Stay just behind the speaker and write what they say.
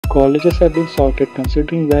Colleges have been sorted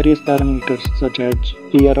considering various parameters such as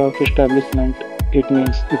year of establishment. It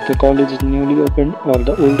means if the college is newly opened or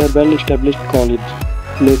the older well-established college.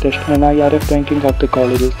 Latest NIRF ranking of the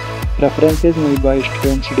colleges. Preferences made by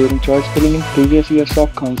students during choice filling in previous years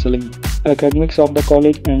of counseling. Academics of the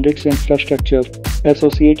college and its infrastructure.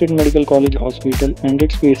 Associated Medical College Hospital and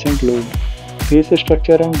its patient load. Fees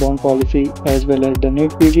structure and bond policy as well as the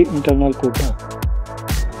NEET PG internal quota.